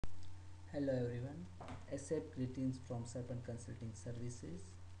Hello everyone, accept greetings from Serpent Consulting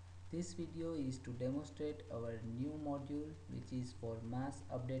Services. This video is to demonstrate our new module which is for mass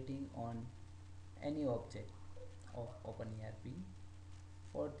updating on any object of OpenERP.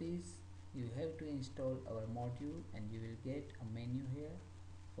 For this you have to install our module and you will get a menu here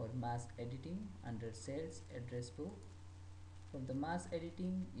for mass editing under sales address book. From the mass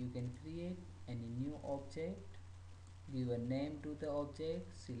editing you can create any new object. Give a name to the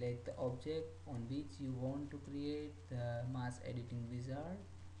object, select the object on which you want to create the mass editing wizard,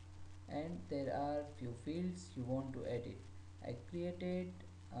 and there are few fields you want to edit. I created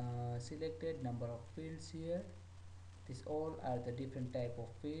selected number of fields here. These all are the different type of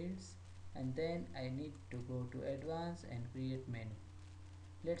fields, and then I need to go to advanced and create menu.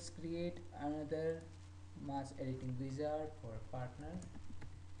 Let's create another mass editing wizard for partner.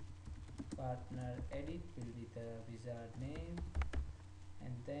 Partner edit will be the wizard name,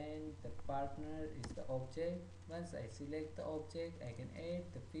 and then the partner is the object. Once I select the object, I can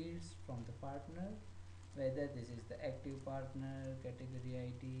add the fields from the partner, whether this is the active partner, category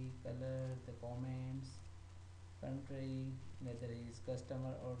ID, color, the comments, country, whether he is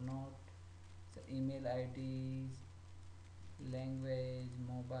customer or not, the email IDs, language,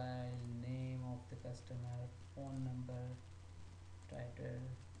 mobile, name of the customer, phone number, title,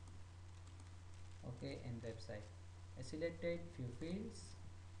 okay, and website. I selected few fields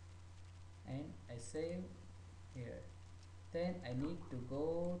and I save here. Then I need to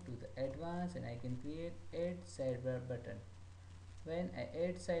go to the advanced and I can create add sidebar button. When I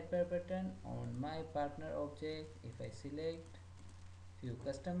add sidebar button on my partner object, if I select few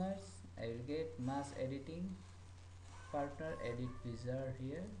customers, I will get mass editing partner edit wizard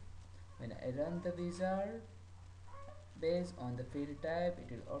here. When I run the wizard, based on the field type,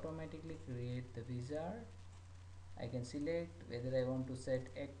 it will automatically create the wizard. I can select whether I want to set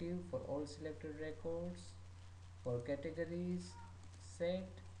active for all selected records. For categories,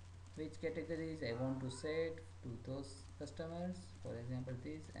 set which categories I want to set to those customers, for example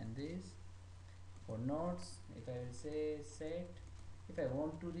this and this. For notes, if I will say set, if I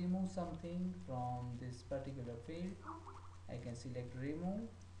want to remove something from this particular field, I can select remove,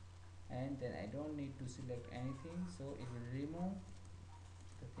 and then I don't need to select anything, so it will remove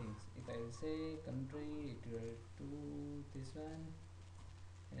the things. If I will say country, it will do this one,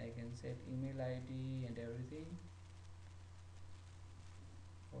 and I can set email ID and everything.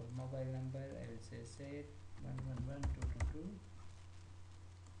 For mobile number, I will say set 111222.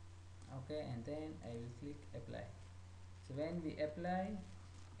 Okay, and then I will click apply. So when we apply,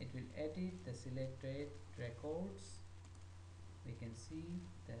 it will edit the selected records. We can see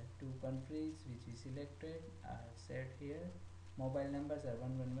the two countries which we selected are set here. Mobile numbers are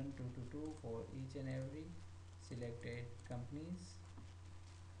 111222 for each and every selected companies,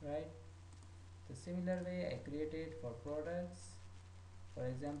 right? The similar way I created for products. For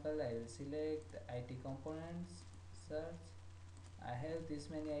example, I will select the IT components, search. I have this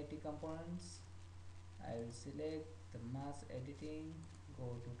many IT components. I will select the mass editing,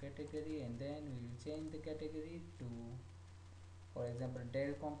 go to category, and then we will change the category to, for example,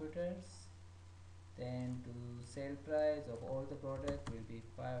 Dell computers. Then to sale price of all the product will be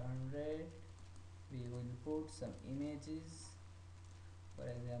 500. We will put some images, for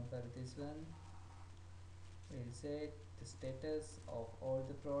example this one. We'll set the status of all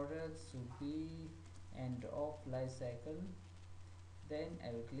the products should be end of life cycle. Then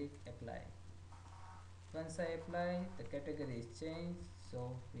I will click apply. Once I apply, the category is changed,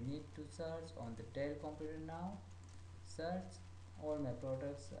 so we need to search on the Dell computer now. Search, all my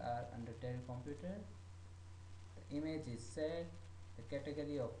products are under Dell computer. The image is set, the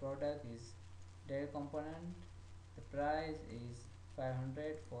category of product is Dell component, the price is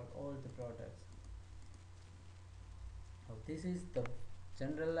 500 for all the products. Now this is the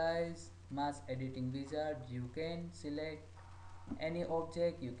generalized mass editing wizard. You can select any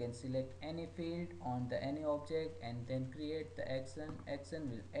object, you can select any field on the any object and then create the action. Action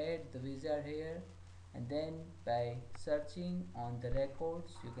will add the wizard here, and then by searching on the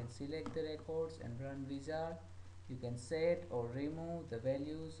records you can select the records and run wizard. You can set or remove the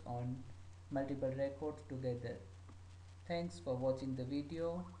values on multiple records together. Thanks for watching the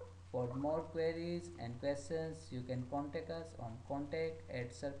video. For more queries and questions you can contact us on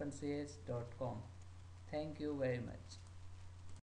contact@serpentcs.com. Thank you very much.